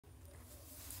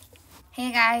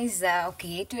Hey guys,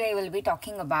 okay, today we'll be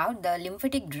talking about the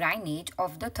lymphatic drainage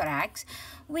of the thorax,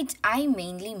 which I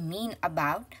mainly mean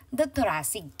about the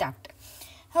thoracic duct.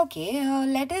 Okay,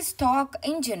 let us talk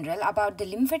in general about the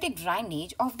lymphatic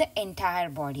drainage of the entire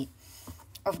body.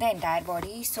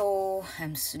 So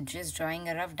I'm just drawing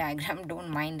a rough diagram, don't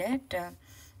mind it.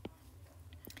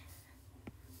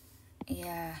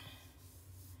 Yeah.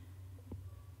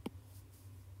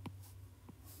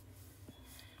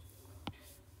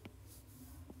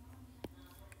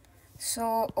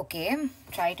 So, okay,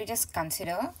 try to just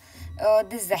consider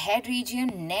this is the head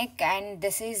region, neck, and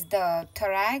this is the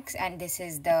thorax, and this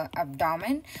is the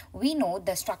abdomen. We know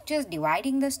the structures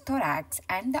dividing the thorax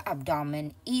and the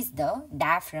abdomen is the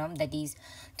diaphragm, that is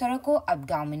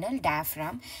thoraco-abdominal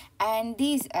diaphragm, and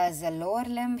these as a lower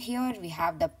limb. Here we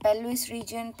have the pelvis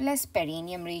region plus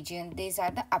perineum region. These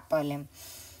are the upper limb.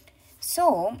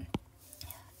 So,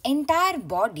 entire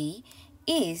body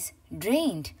is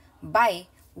drained by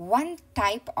one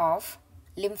type of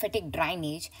lymphatic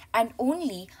drainage, and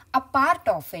only a part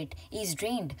of it is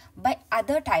drained by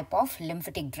other type of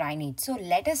lymphatic drainage. So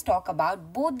let us talk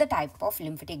about both the type of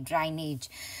lymphatic drainage.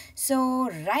 So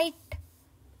right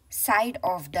side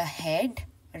of the head,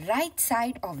 right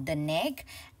side of the neck,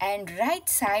 and right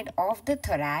side of the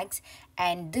thorax,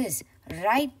 and this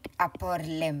right upper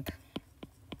limb.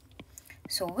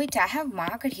 So which I have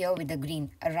marked here with the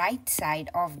green. Right side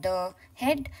of the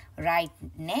head, right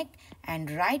neck,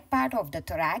 and right part of the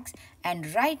thorax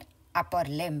and right upper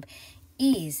limb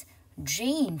is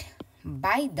drained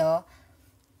by the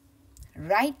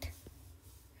right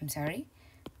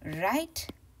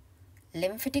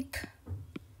lymphatic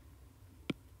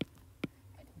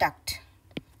duct.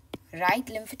 Right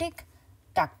lymphatic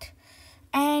duct.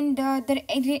 And the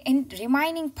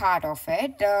remaining part of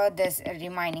it, this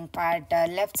remaining part,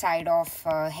 left side of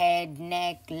head,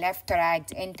 neck, left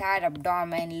thorax, entire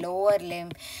abdomen, lower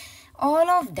limb, all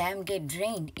of them get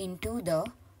drained into the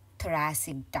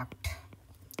thoracic duct.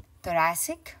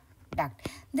 Thoracic duct.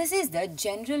 This is the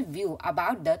general view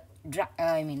about the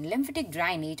lymphatic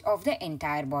drainage of the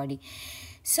entire body.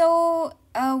 So,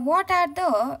 what are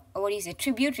the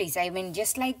tributaries? I mean,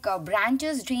 just like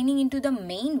branches draining into the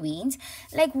main veins,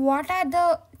 like what are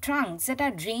the trunks that are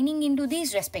draining into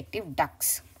these respective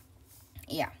ducts?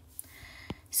 Yeah.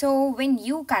 So, when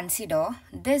you consider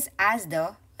this as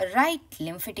the right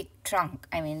lymphatic trunk,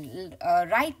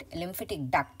 right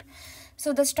lymphatic duct.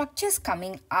 So, the structures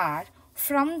coming are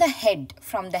from the head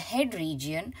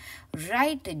region,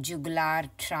 right jugular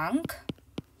trunk,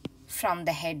 from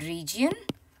the head region,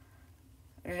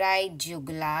 right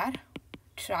jugular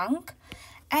trunk,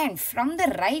 and from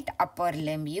the right upper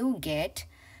limb you get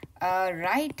a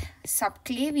right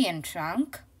subclavian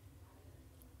trunk,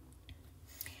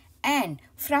 and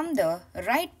from the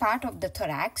right part of the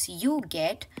thorax you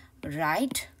get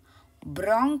right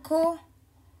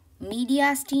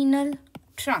bronchomediastinal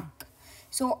trunk.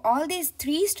 So all these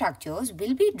three structures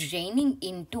will be draining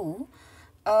into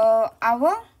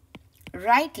our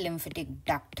right lymphatic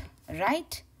duct,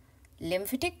 right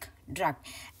lymphatic duct.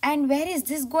 And where is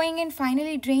this going and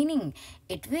finally draining?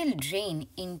 It will drain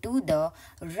into the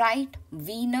right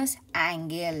venous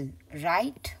angle.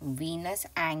 Right venous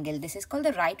angle. This is called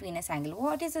the right venous angle.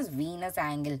 What is this venous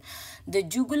angle? The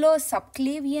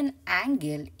jugulo-subclavian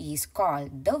angle is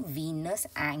called the venous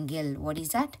angle. What is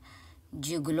that?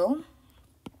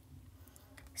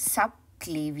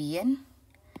 Jugulo-subclavian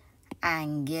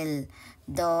angle.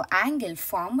 The angle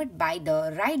formed by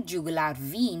the right jugular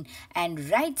vein and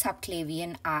right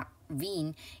subclavian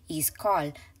vein is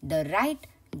called the right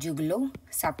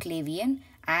jugulo-subclavian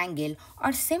angle,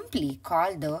 or simply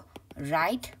called the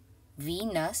right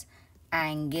venous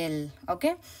angle.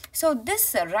 Okay, so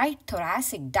this right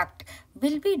thoracic duct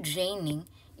will be draining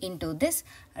into this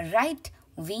right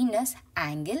venous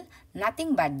angle,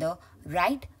 nothing but the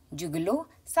right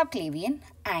jugulo-subclavian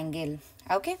angle.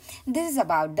 Okay, this is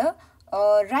about the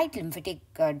right lymphatic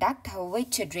duct,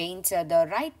 which drains the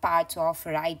right parts of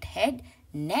right head,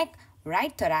 neck,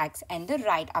 right thorax, and the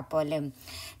right upper limb.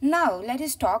 Now let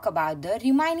us talk about the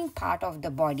remaining part of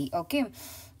the body. Okay,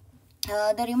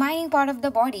 the remaining part of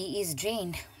the body is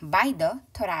drained by the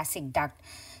thoracic duct.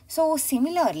 So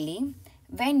similarly,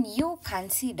 when you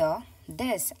consider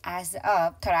this as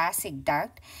a thoracic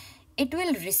duct, it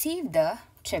will receive the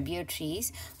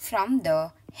tributaries from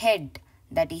the head.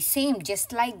 That is same,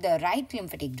 just like the right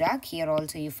lymphatic duct. Here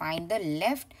also you find the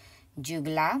left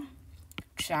jugular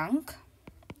trunk,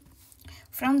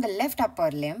 from the left upper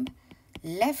limb,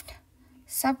 left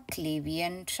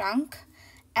subclavian trunk,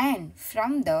 and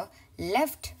from the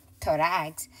left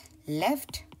thorax,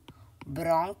 left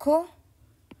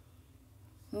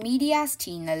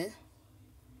mediastinal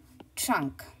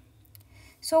trunk.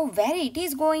 So where it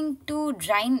is going to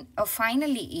drain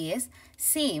finally is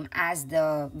same as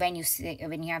the when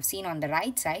you have seen on the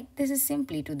right side. This is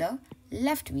simply to the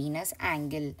left venous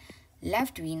angle.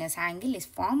 Left venous angle is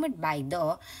formed by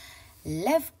the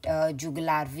left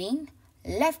jugular vein,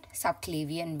 left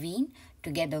subclavian vein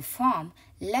together form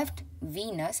left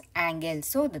venous angle.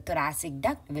 So the thoracic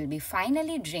duct will be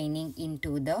finally draining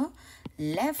into the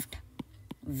left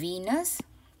venous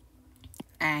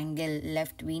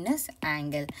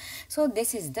angle. So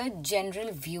this is the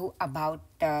general view about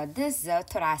this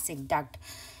thoracic duct.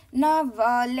 Now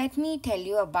let me tell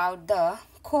you about the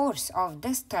course of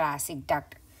this thoracic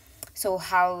duct. So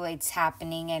how it's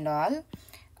happening and all.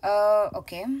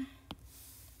 Okay.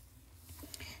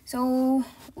 So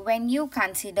when you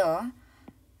consider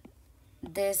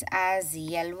this as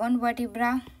L1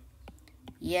 vertebra,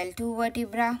 L2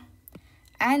 vertebra,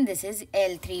 and this is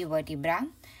L3 vertebra,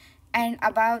 and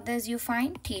above this you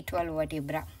find T12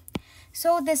 vertebra.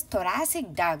 So this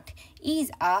thoracic duct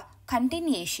is a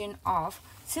continuation of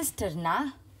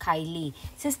cisterna chyli.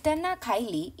 Cisterna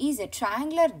chyli is a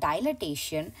triangular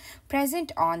dilatation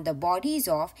present on the bodies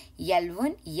of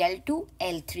L1, L2,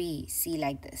 L3. See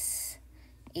like this.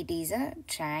 It is a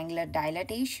triangular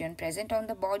dilatation present on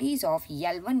the bodies of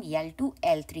L1, L2,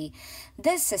 L3.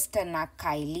 This cisterna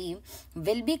chyli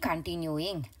will be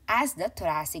continuing as the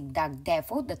thoracic duct.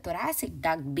 Therefore, the thoracic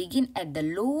duct begin at the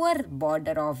lower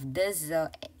border of this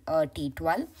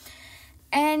T12,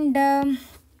 and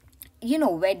you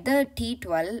know where the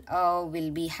T12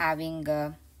 will be having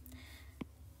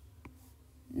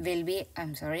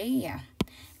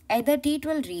at the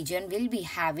T12 region will be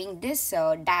having this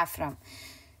diaphragm.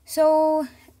 So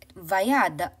via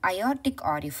the aortic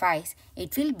orifice,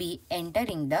 it will be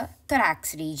entering the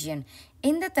thorax region.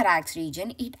 In the thorax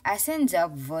region, it ascends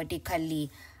up vertically.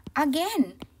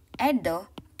 Again, at the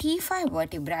T5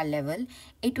 vertebra level,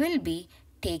 it will be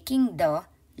taking the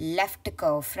left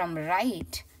curve from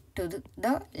right to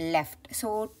the left.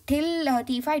 So till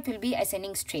T5 it will be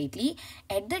ascending straightly.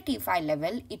 At the T5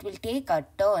 level, it will take a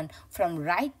turn from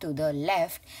right to the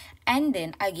left and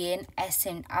then again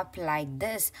ascend up like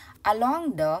this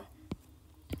along the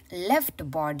left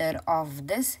border of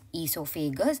this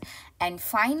esophagus, and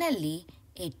finally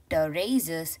it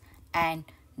raises and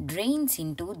drains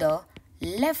into the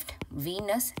left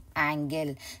venous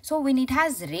angle. So when it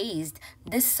has raised,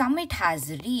 this summit has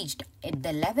reached at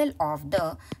the level of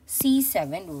the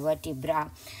C7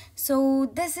 vertebra. So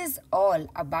this is all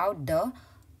about the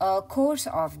course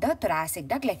of the thoracic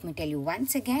duct. Let me tell you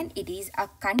once again, it is a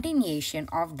continuation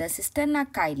of the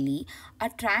cisterna chyli, a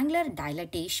triangular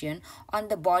dilatation on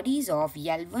the bodies of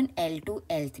L1, L2,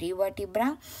 L3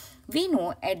 vertebra. We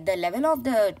know at the level of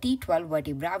the T12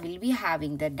 vertebra, we'll be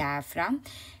having the diaphragm.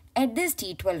 At this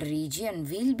T12 region,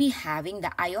 we'll be having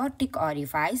the aortic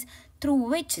orifice through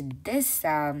which this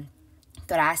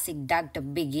thoracic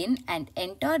duct begin and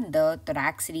enter the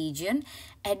thorax region.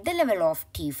 At the level of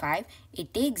T5,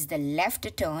 it takes the left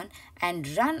turn and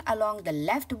run along the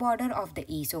left border of the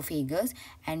esophagus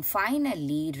and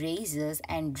finally raises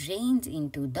and drains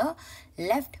into the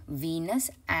left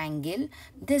venous angle.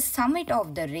 The summit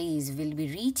of the raise will be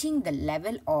reaching the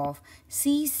level of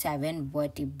C7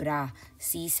 vertebra.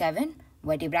 C7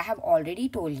 vertebra, I have already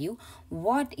told you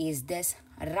what is this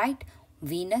right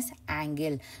venous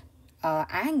angle.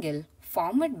 Angle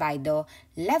formed by the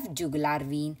left jugular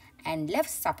vein and left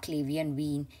subclavian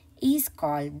vein is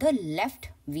called the left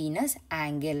venous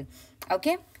angle.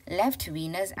 Okay, left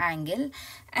venous angle,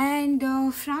 and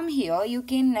from here you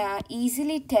can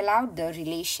easily tell out the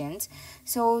relations.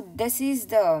 So this is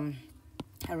the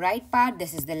right part,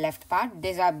 this is the left part.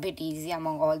 These are a bit easy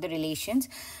among all the relations.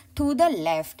 To the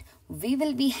left, we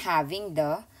will be having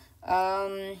the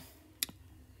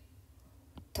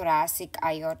thoracic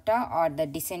aorta or the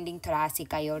descending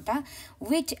thoracic aorta,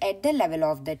 which at the level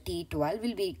of the T12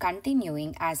 will be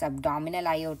continuing as abdominal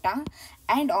aorta,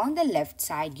 and on the left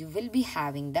side you will be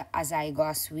having the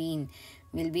azygos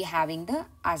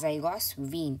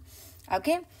vein.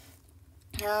 Okay,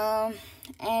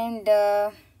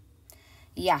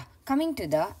 yeah, coming to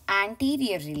the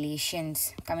anterior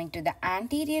relations.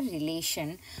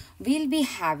 We'll be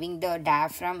having the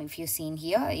diaphragm. If you've seen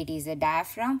here, it is a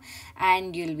diaphragm,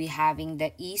 and you'll be having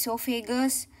the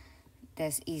esophagus.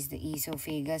 This is the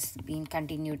esophagus being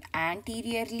continued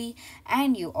anteriorly,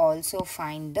 and you also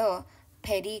find the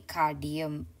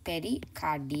pericardium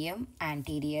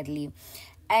anteriorly.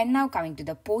 And now coming to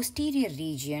the posterior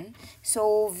region.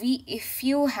 So if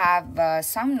you have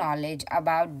some knowledge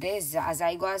about this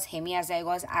azygos,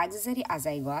 hemiazygos, accessory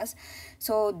azygos,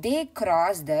 So they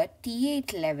cross the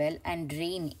T8 level and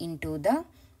drain into the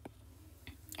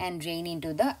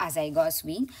azygos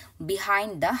vein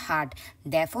behind the heart.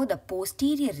 Therefore, the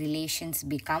posterior relations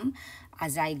become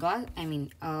hemiazygos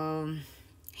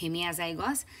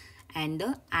and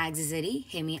the accessory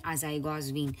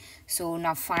hemiazygos vein. So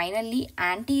now finally,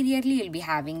 anteriorly you'll be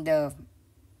having the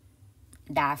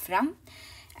diaphragm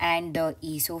and the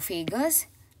esophagus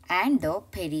and the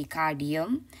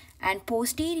pericardium, and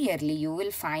posteriorly you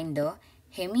will find the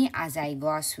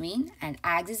hemiazygos vein and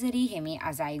accessory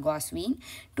hemiazygos vein.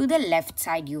 To the left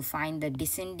side you find the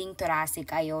descending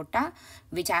thoracic aorta,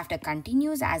 which after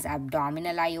continues as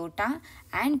abdominal aorta,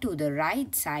 and to the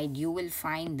right side you will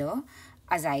find the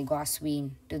azygos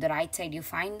vein. To the right side you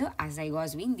find the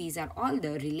azygos vein. These are all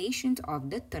the relations of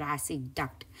the thoracic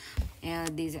duct.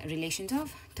 These are relations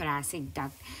of thoracic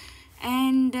duct.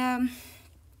 And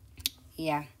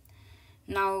yeah,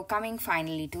 now coming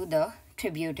finally to the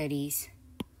tributaries.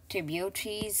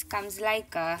 Tributaries comes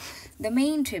like the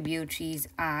main tributaries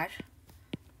are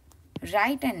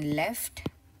right and left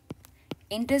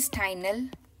intestinal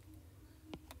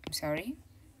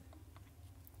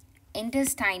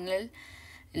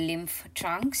lymph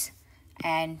trunks,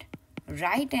 and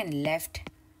right and left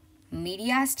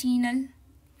mediastinal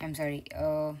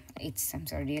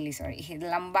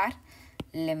lumbar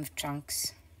lymph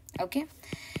trunks. Okay,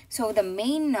 so the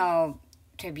main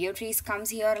tributaries comes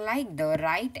here like the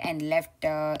right and left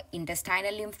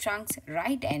intestinal lymph trunks,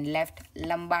 right and left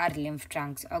lumbar lymph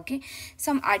trunks. Okay,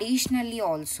 some additionally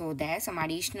also there, some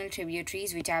additional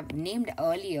tributaries which I have named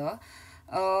earlier.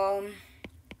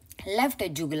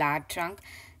 Left jugular trunk,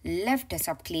 left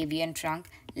subclavian trunk,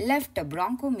 left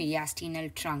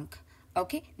bronchomediastinal trunk.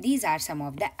 Okay, these are some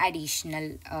of the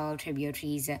additional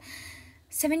tributaries.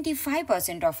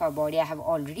 75% of our body, I have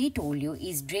already told you,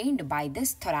 is drained by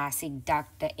this thoracic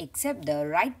duct, except the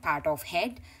right part of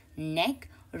head, neck,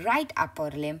 right upper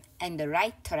limb, and the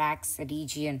right thorax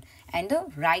region.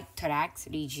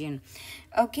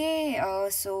 Okay,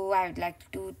 so I would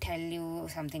like to tell you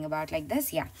something about like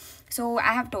this. Yeah, so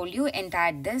I have told you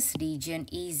entire this region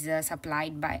is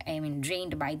drained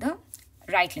by the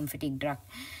right lymphatic duct.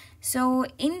 So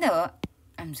in the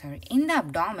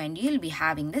abdomen, you'll be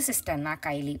having the cisterna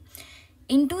chyli.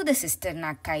 Into the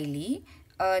cisterna chyli,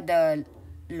 the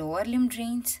lower limb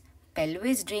drains,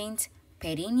 pelvis drains,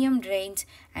 perineum drains,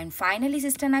 and finally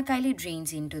cisterna chyli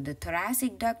drains into the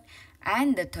thoracic duct,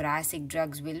 and the thoracic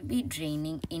ducts will be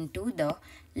draining into the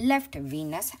left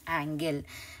venous angle.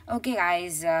 Okay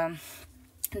guys,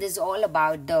 this is all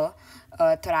about the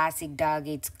thoracic duct,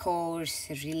 its course,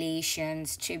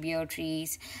 relations,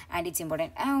 tributaries, and it's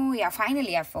important. Oh yeah,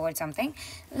 finally I forgot something.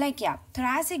 Like yeah,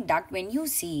 thoracic duct, when you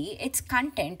see, its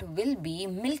content will be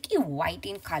milky white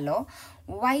in color.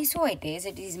 Why so it is?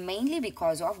 It is mainly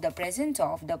because of the presence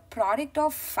of the product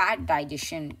of fat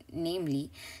digestion,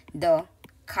 namely the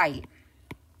chyle.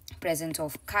 Presence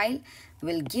of chyle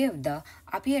will give the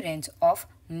appearance of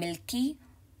milky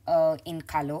in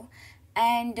color,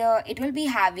 and it will be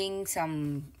having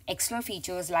some external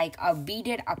features like a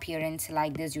beaded appearance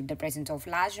like this due to the presence of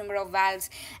large number of valves,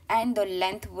 and the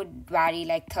length would vary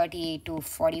like 38 to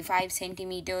 45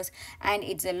 centimeters, and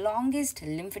it's the longest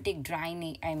lymphatic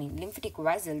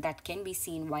vessel that can be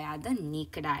seen via the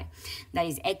naked eye, that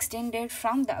is extended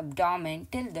from the abdomen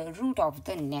till the root of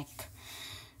the neck.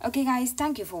 Okay guys,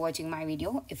 thank you for watching my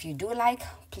video. If you do like,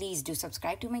 please do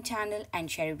subscribe to my channel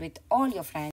and share it with all your friends.